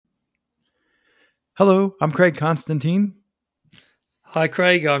Hello, I'm Craig Constantine. Hi,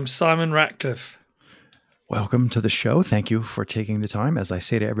 Craig. I'm Simon Ratcliffe. Welcome to the show. Thank you for taking the time, as I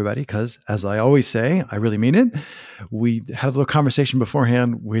say to everybody, because as I always say, I really mean it. We had a little conversation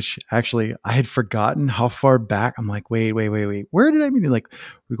beforehand, which actually I had forgotten how far back. I'm like, wait. Where did I mean? Like,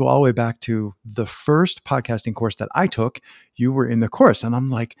 we go all the way back to the first podcasting course that I took. You were in the course. And I'm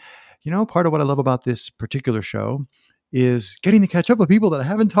like, part of what I love about this particular show is getting to catch up with people that I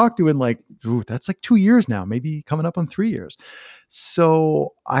haven't talked to in that's like 2 years now, maybe coming up on 3 years.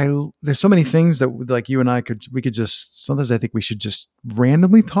 So there's so many things that like you and we could just, sometimes I think we should just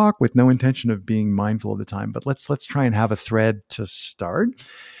randomly talk with no intention of being mindful of the time, but let's try and have a thread to start.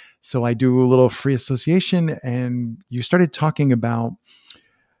 So I do a little free association, and you started talking about,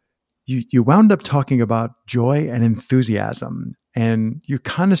 you wound up talking about joy and enthusiasm, and you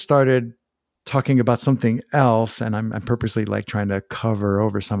kind of started talking about something else. And I'm purposely like trying to cover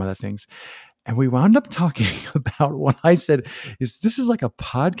over some of the things. And we wound up talking about what I said is this is like a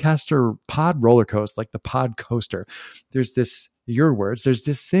podcaster pod roller coaster, like the pod coaster. There's this, your words, there's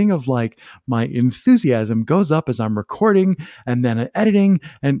this thing of like my enthusiasm goes up as I'm recording and then editing.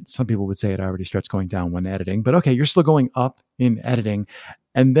 And some people would say it already starts going down when editing, but okay, you're still going up in editing.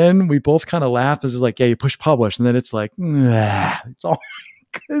 And then we both kind of laughed as it's like, yeah, you push publish. And then it's like, it's all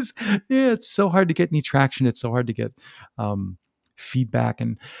because it's so hard to get any traction. It's so hard to get feedback.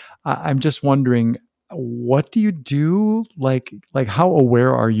 And I'm just wondering, what do you do? Like how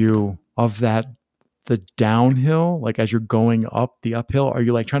aware are you of that, the downhill, like as you're going up the uphill? Are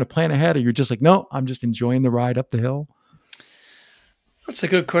you like trying to plan ahead, or you're just like, no, I'm just enjoying the ride up the hill? That's a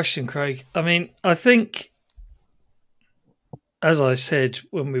good question, Craig. I mean, I think, as I said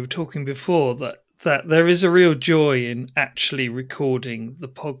when we were talking before, that there is a real joy in actually recording the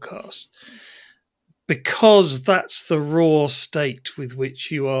podcast, because that's the raw state with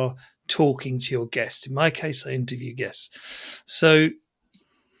which you are talking to your guest. In my case, I interview guests. So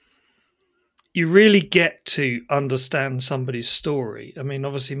you really get to understand somebody's story. I mean,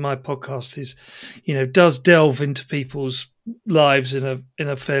 obviously my podcast is, does delve into people's lives in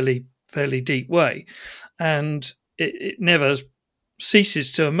a fairly deep way. And it never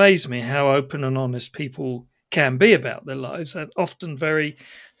ceases to amaze me how open and honest people can be about their lives, and often very,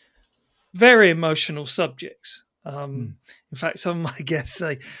 very emotional subjects. In fact, some of my guests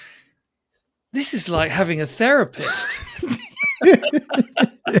say, this is like having a therapist.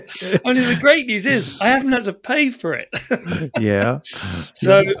 Only the great news is I haven't had to pay for it. Yeah.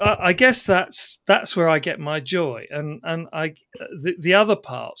 So Yes. I guess that's where I get my joy, and the other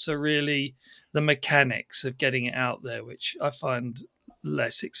parts are really the mechanics of getting it out there, which I find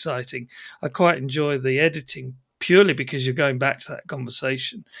less exciting. I quite enjoy the editing purely because you're going back to that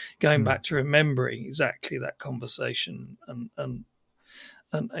conversation, going back to remembering exactly that conversation and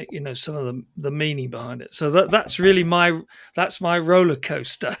some of the meaning behind it. So that's really my roller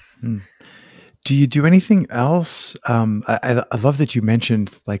coaster. Do you do anything else? I love that you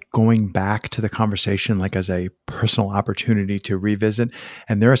mentioned like going back to the conversation, like as a personal opportunity to revisit.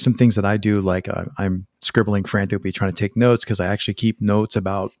 And there are some things that I do, like I'm scribbling frantically, trying to take notes, because I actually keep notes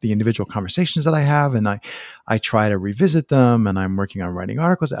about the individual conversations that I have, and I try to revisit them. And I'm working on writing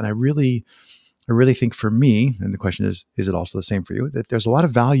articles, and I really think for me, and the question is it also the same for you, that there's a lot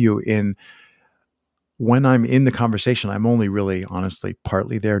of value in when I'm in the conversation. I'm only really honestly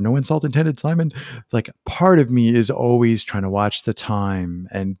partly there. No insult intended, Simon. Like part of me is always trying to watch the time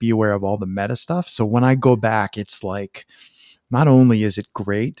and be aware of all the meta stuff. So when I go back, it's like, not only is it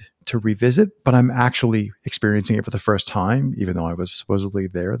great to revisit, but I'm actually experiencing it for the first time, even though I was supposedly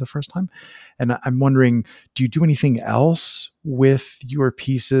there the first time. And I'm wondering, do you do anything else with your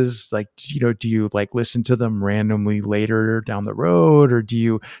pieces? Like, do you like listen to them randomly later down the road, or do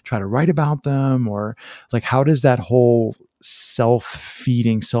you try to write about them? Or like, how does that whole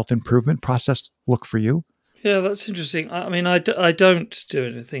self-feeding, self-improvement process look for you? Yeah, that's interesting. I mean, I don't do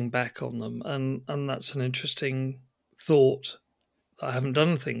anything back on them, and that's an interesting thought that I haven't done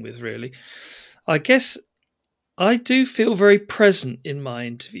anything with, really. I guess I do feel very present in my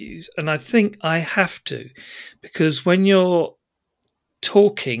interviews, and I think I have to, because when you're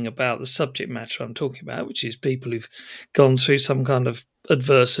talking about the subject matter I'm talking about, which is people who've gone through some kind of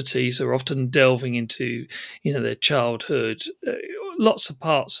adversities, are often delving into, their childhood, lots of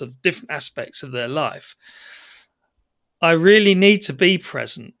parts of different aspects of their life. I really need to be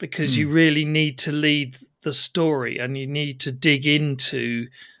present, because you really need to lead the story, and you need to dig into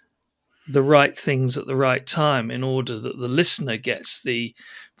the right things at the right time in order that the listener gets the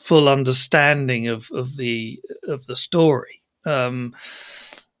full understanding of the story. And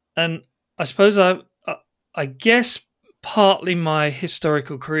I suppose I guess partly my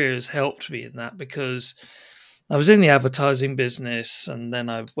historical career has helped me in that, because I was in the advertising business and then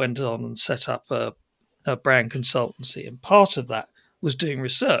I went on and set up a brand consultancy. And part of that was doing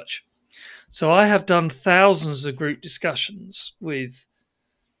research. So I have done thousands of group discussions with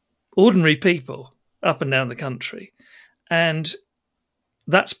ordinary people up and down the country. And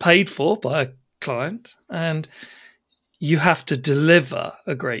that's paid for by a client. And you have to deliver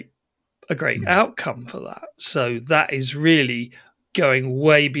a great outcome for that. So that is really going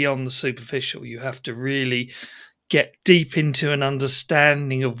way beyond the superficial. You have to really get deep into an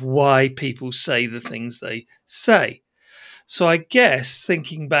understanding of why people say the things they say. So I guess,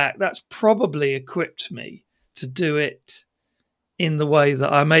 thinking back, that's probably equipped me to do it in the way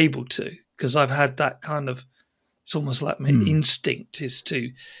that I'm able to, because I've had that kind of, it's almost like my instinct is to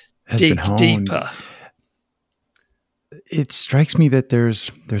dig deeper. It strikes me that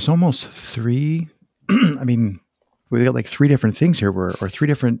there's almost three, I mean, we got like three different things here, or three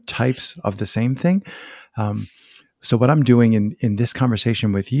different types of the same thing. So what I'm doing in this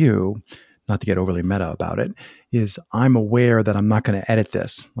conversation with you, not to get overly meta about it, is I'm aware that I'm not going to edit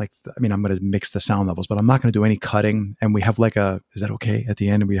this. Like, I mean, I'm going to mix the sound levels, but I'm not going to do any cutting. And we have like is that okay at the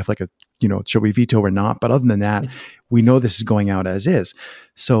end? And we have like should we veto or not? But other than that, we know this is going out as is.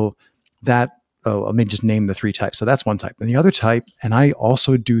 So that, let me just name the three types. So that's one type. And the other type, and I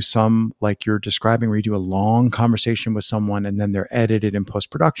also do some like you're describing, where you do a long conversation with someone and then they're edited in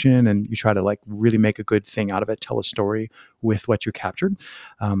post-production and you try to like really make a good thing out of it, tell a story with what you captured.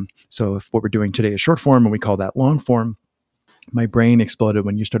 So if what we're doing today is short form and we call that long form, my brain exploded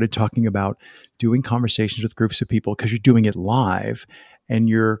when you started talking about doing conversations with groups of people, because you're doing it live and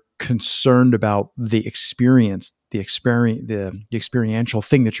you're concerned about the experience, the experiential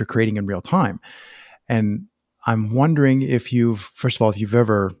thing that you're creating in real time. And I'm wondering if first of all, if you've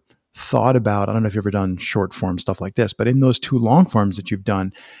ever thought about, I don't know if you've ever done short form stuff like this, but in those two long forms that you've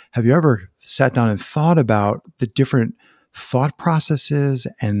done, have you ever sat down and thought about the different thought processes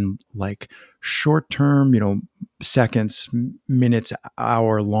and like short-term, seconds, minutes,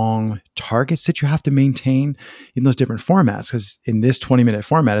 hour-long targets that you have to maintain in those different formats? Because in this 20-minute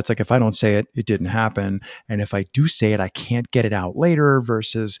format, it's like, if I don't say it, it didn't happen. And if I do say it, I can't get it out later,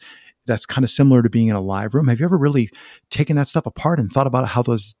 versus that's kind of similar to being in a live room. Have you ever really taken that stuff apart and thought about how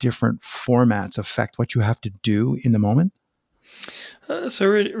those different formats affect what you have to do in the moment? That's a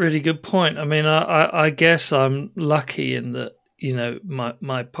really, really good point. I mean, I guess I'm lucky in that,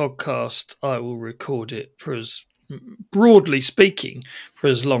 my podcast, I will record it for broadly speaking, for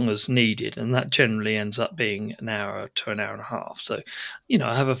as long as needed. And that generally ends up being an hour to an hour and a half. So,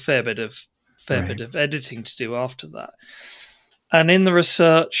 I have a fair bit of editing to do after that. And in the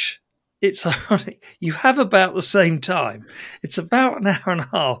research, it's ironic. You have about the same time. It's about an hour and a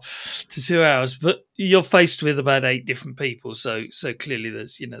half to 2 hours, but you're faced with about 8 different people. So clearly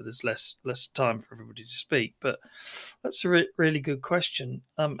there's less time for everybody to speak. But that's a really good question.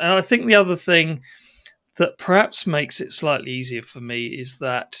 And I think the other thing that perhaps makes it slightly easier for me is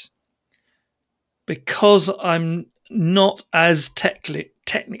that because I'm not as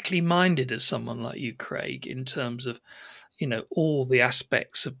technically minded as someone like you, Craig, in terms of all the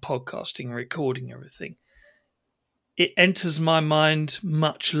aspects of podcasting, recording, everything, it enters my mind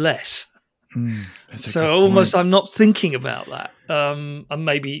much less. So almost I'm not thinking about that. And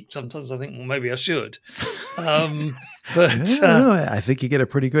maybe sometimes I think, well, maybe I should. But no, I think you get a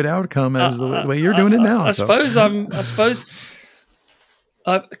pretty good outcome as the way you're doing it now. I suppose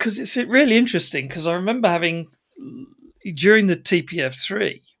because it's really interesting, because I remember having, during the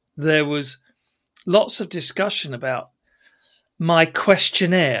TPF3, there was lots of discussion about my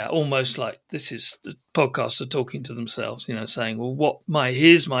questionnaire, almost like this is the podcaster talking to themselves, saying, well,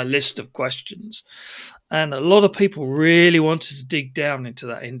 here's my list of questions. And a lot of people really wanted to dig down into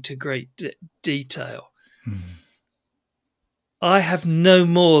that, into great detail. I have no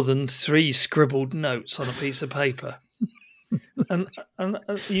more than 3 scribbled notes on a piece of paper. And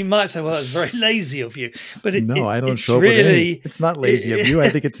you might say, well, it's very lazy of you. But I don't show up with any. It's not lazy of you. I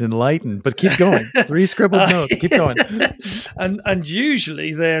think it's enlightened. But keep going. 3 scribbled notes. Keep going. And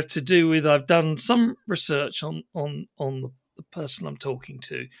usually they're to do with, I've done some research on the person I'm talking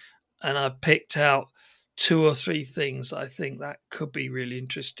to, and I've picked out 2 or 3 things I think that could be really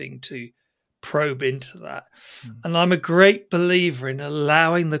interesting to probe into that. And I'm a great believer in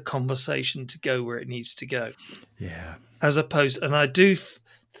allowing the conversation to go where it needs to go. Yeah. As opposed, and I do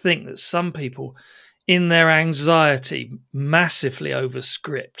think that some people, in their anxiety, massively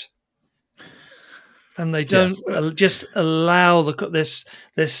overscript, and they don't just allow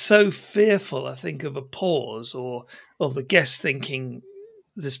they're so fearful, I think, of a pause or of the guest thinking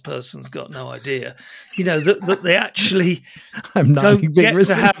this person's got no idea, that they actually I'm don't nodding get to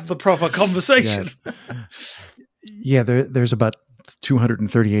vigorously. have the proper conversation. Yes. Yeah, there's about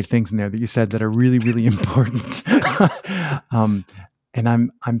 238 things in there that you said that are really, really important. And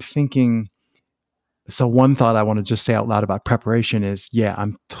I'm thinking, so one thought I want to just say out loud about preparation is, yeah,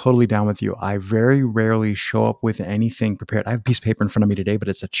 I'm totally down with you. I very rarely show up with anything prepared. I have a piece of paper in front of me today, but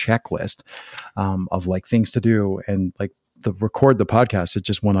it's a checklist of like things to do. And like record the podcast, it's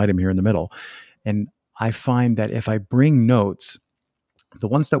just one item here in the middle. And I find that if I bring notes, the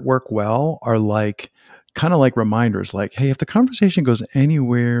ones that work well are like kind of like reminders, like, hey, if the conversation goes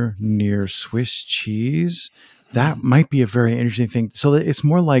anywhere near Swiss cheese, that might be a very interesting thing. So that it's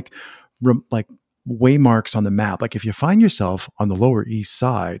more like waymarks on the map. Like if you find yourself on the Lower East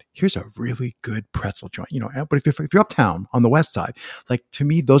Side, here's a really good pretzel joint, but if you're uptown on the West Side, like to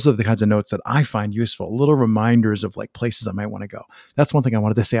me, those are the kinds of notes that I find useful, little reminders of like places I might want to go. That's one thing I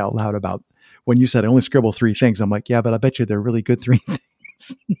wanted to say out loud about when you said I only scribble 3 things. I'm like, yeah, but I bet you they're really good 3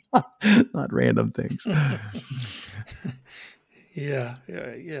 things, not random things. Yeah.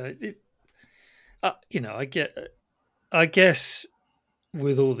 I guess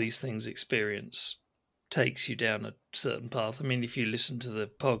with all these things, experience takes you down a certain path. I mean, if you listen to the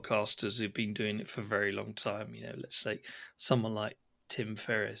podcasters who've been doing it for a very long time, let's say someone like Tim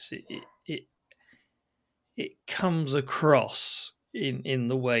Ferriss, it comes across in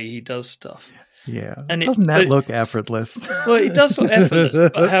the way he does stuff. Yeah. And doesn't that look effortless? Well, it does look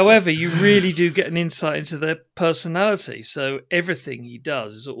effortless. But however, you really do get an insight into their personality. So everything he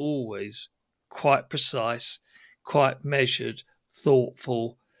does is always quite precise, quite measured,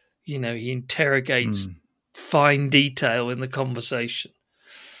 thoughtful. He interrogates fine detail in the conversation.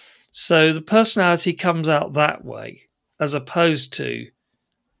 So the personality comes out that way, as opposed to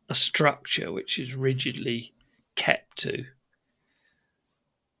a structure which is rigidly kept to.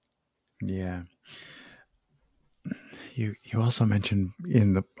 Yeah. You also mentioned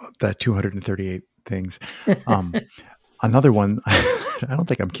in that 238 things. Another one, I don't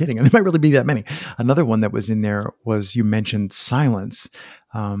think I'm kidding, and there might really be that many. Another one that was in there was you mentioned silence.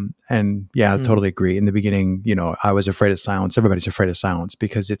 And yeah, I totally agree. In the beginning, I was afraid of silence. Everybody's afraid of silence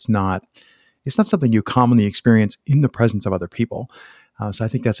because it's not something you commonly experience in the presence of other people. So I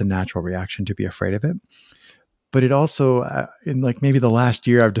think that's a natural reaction to be afraid of it. But it also, in like maybe the last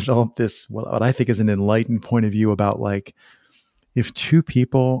year, I've developed this, what I think is an enlightened point of view about like, if 2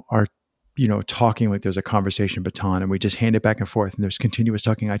 people are, talking like there's a conversation baton and we just hand it back and forth and there's continuous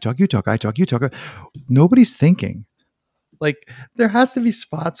talking, I talk, you talk, I talk, you talk. Nobody's thinking. Like there has to be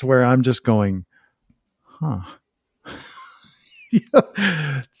spots where I'm just going, huh.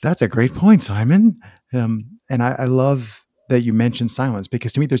 That's a great point, Simon. And I love that you mentioned silence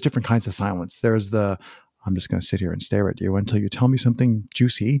because to me, there's different kinds of silence. There's I'm just going to sit here and stare at you until you tell me something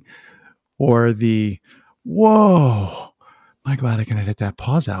juicy, or the, whoa, I'm glad I can edit that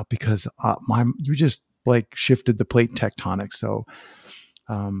pause out because you just like shifted the plate tectonics. So,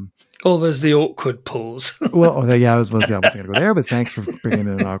 there's the awkward pause. Well, yeah, I wasn't going to go there, but thanks for bringing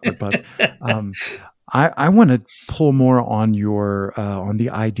in an awkward pause. I want to pull more on your on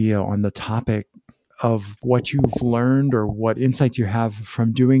the idea, on the topic of what you've learned or what insights you have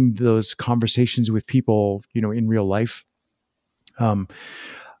from doing those conversations with people, in real life. About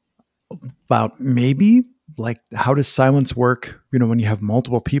maybe like how does silence work, when you have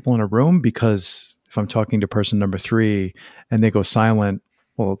multiple people in a room? Because if I'm talking to person number 3 and they go silent,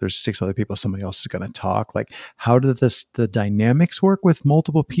 well, there's 6 other people, somebody else is going to talk. Like how do the dynamics work with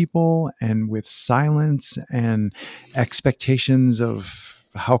multiple people and with silence and expectations of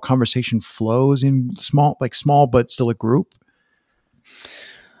how conversation flows in small, but still a group?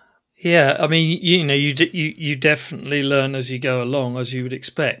 Yeah, I mean, you definitely learn as you go along, as you would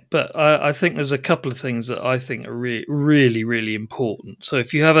expect. But I think there's a couple of things that I think are really, really important. So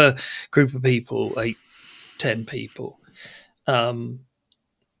if you have a group of people, 8, 10 people,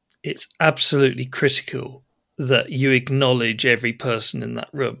 it's absolutely critical that you acknowledge every person in that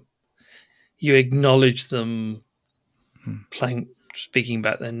room. You acknowledge them speaking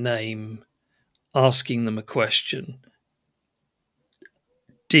about their name, asking them a question,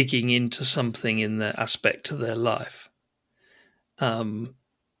 digging into something in their aspect of their life.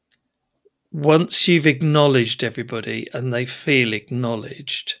 Once you've acknowledged everybody and they feel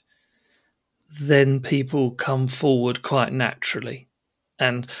acknowledged, then people come forward quite naturally.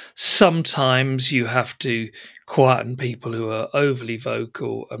 And sometimes you have to quieten people who are overly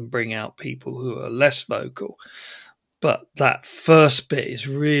vocal and bring out people who are less vocal. But that first bit is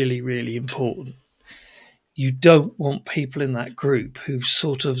really, really important. you don't want people in that group who've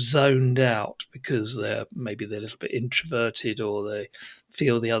sort of zoned out because maybe they're a little bit introverted, or they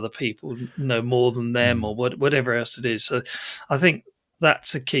feel the other people know more than them, or whatever else it is. So I think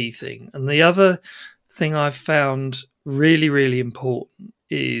that's a key thing. And the other thing I've found really, really important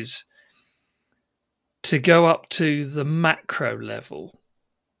is to go up to the macro level.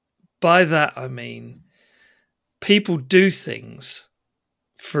 By that, I mean, people do things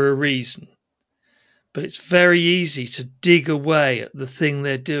for a reason, but it's very easy to dig away at the thing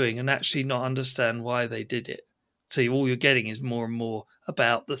they're doing and actually not understand why they did it. So all you're getting is more and more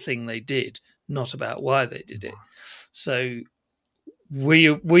about the thing they did, not about why they did it. So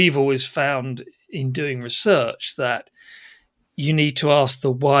we've always found in doing research that you need to ask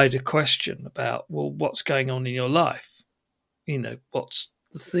the wider question about, well, what's going on in your life? What's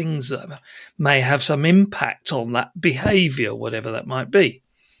the things that may have some impact on that behavior, whatever that might be.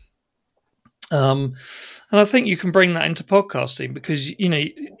 And I think you can bring that into podcasting because,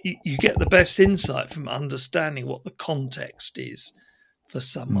 you get the best insight from understanding what the context is for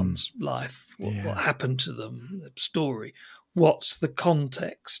someone's life, what happened to them, their story. What's the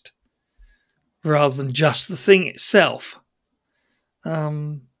context rather than just the thing itself? So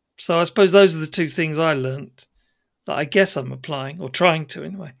I suppose those are the two things I learned that I guess I'm applying, or trying to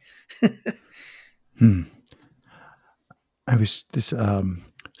anyway. I was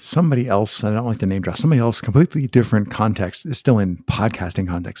somebody else, I don't like to name drop, somebody else, completely different context, is still in podcasting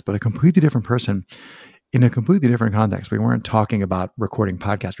context, but a completely different person in a completely different context. We weren't talking about recording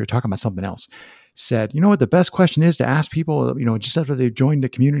podcasts. We were talking about something else. Said, what the best question is to ask people, just after they've joined the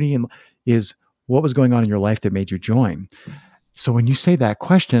community, and is, what was going on in your life that made you join? So when you say that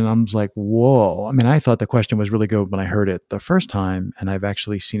question, I'm like, whoa. I mean, I thought the question was really good when I heard it the first time, and I've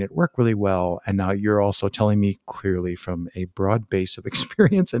actually seen it work really well. And now you're also telling me clearly from a broad base of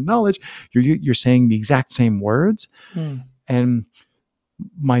experience and knowledge, you're saying the exact same words. And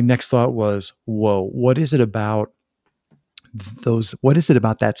my next thought was, whoa, what is it about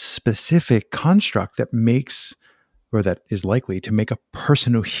that specific construct that makes, or that is likely to make, a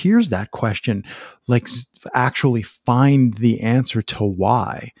person who hears that question actually find the answer to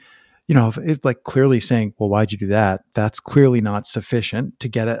why? If it's like clearly saying, well, why'd you do that? That's clearly not sufficient to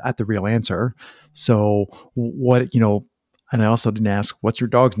get at the real answer. So what, and I also didn't ask, what's your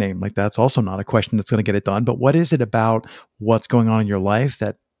dog's name? That's also not a question that's going to get it done. But what is it about what's going on in your life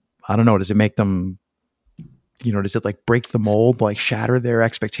that, I don't know, does it make them, does it break the mold, shatter their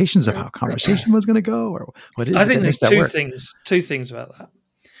expectations of how conversation was going to go, or what is it? I think there's two things about that.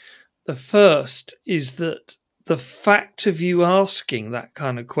 The first is that the fact of you asking that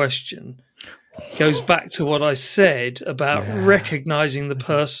kind of question goes back to what I said about recognizing the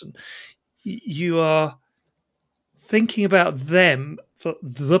person. You are thinking about them,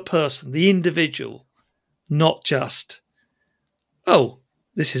 the person, the individual, not just, oh,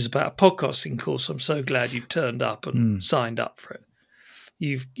 this is about a podcasting course. I'm so glad you've turned up and signed up for it.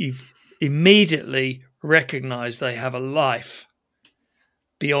 You've immediately recognized they have a life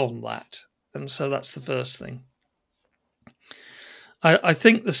beyond that. And so that's the first thing. I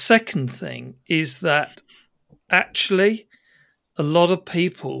think the second thing is that actually a lot of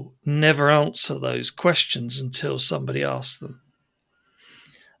people never answer those questions until somebody asks them.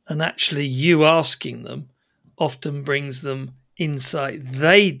 And actually you asking them often brings them insight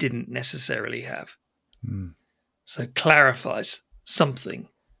they didn't necessarily have. So clarifies something.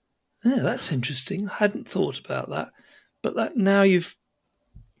 Yeah, that's interesting. I hadn't thought about that. But that now you've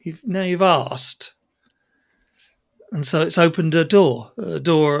asked. And so it's opened a door, a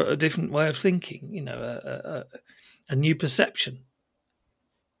different way of thinking, a new perception.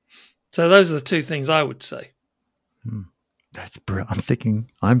 So those are the two things I would say. That's brilliant.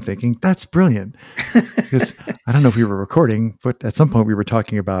 I'm thinking that's brilliant. Because I don't know if we were recording, but at some point we were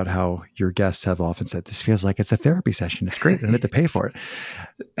talking about how your guests have often said, this feels like it's a therapy session. It's great. I don't have to pay for it.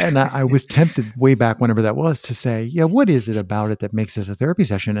 And I was tempted way back whenever that was to say, yeah, what is it about it that makes this a therapy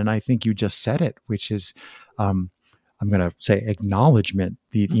session? And I think you just said it, which is, I'm going to say acknowledgement,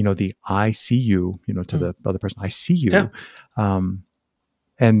 the I see you, to the other person, I see you. Yeah.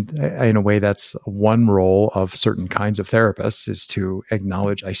 And in a way, that's one role of certain kinds of therapists, is to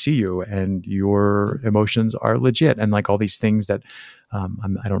acknowledge, I see you and your emotions are legit. And all these things that I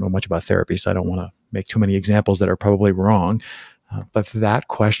don't know much about therapy, so I don't want to make too many examples that are probably wrong. But that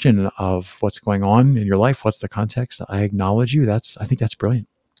question of what's going on in your life, what's the context, I acknowledge you. I think that's brilliant.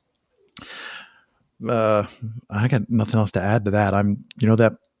 I got nothing else to add to that.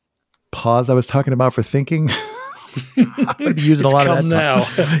 that pause I was talking about for thinking. I'm going to be using a lot of that now.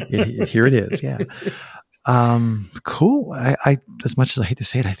 Here it is. Yeah. Cool. I as much as I hate to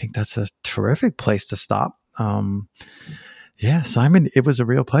say it, I think that's a terrific place to stop. Yeah, Simon, it was a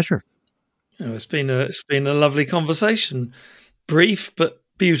real pleasure. It's been a lovely conversation, brief but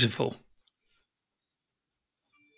beautiful.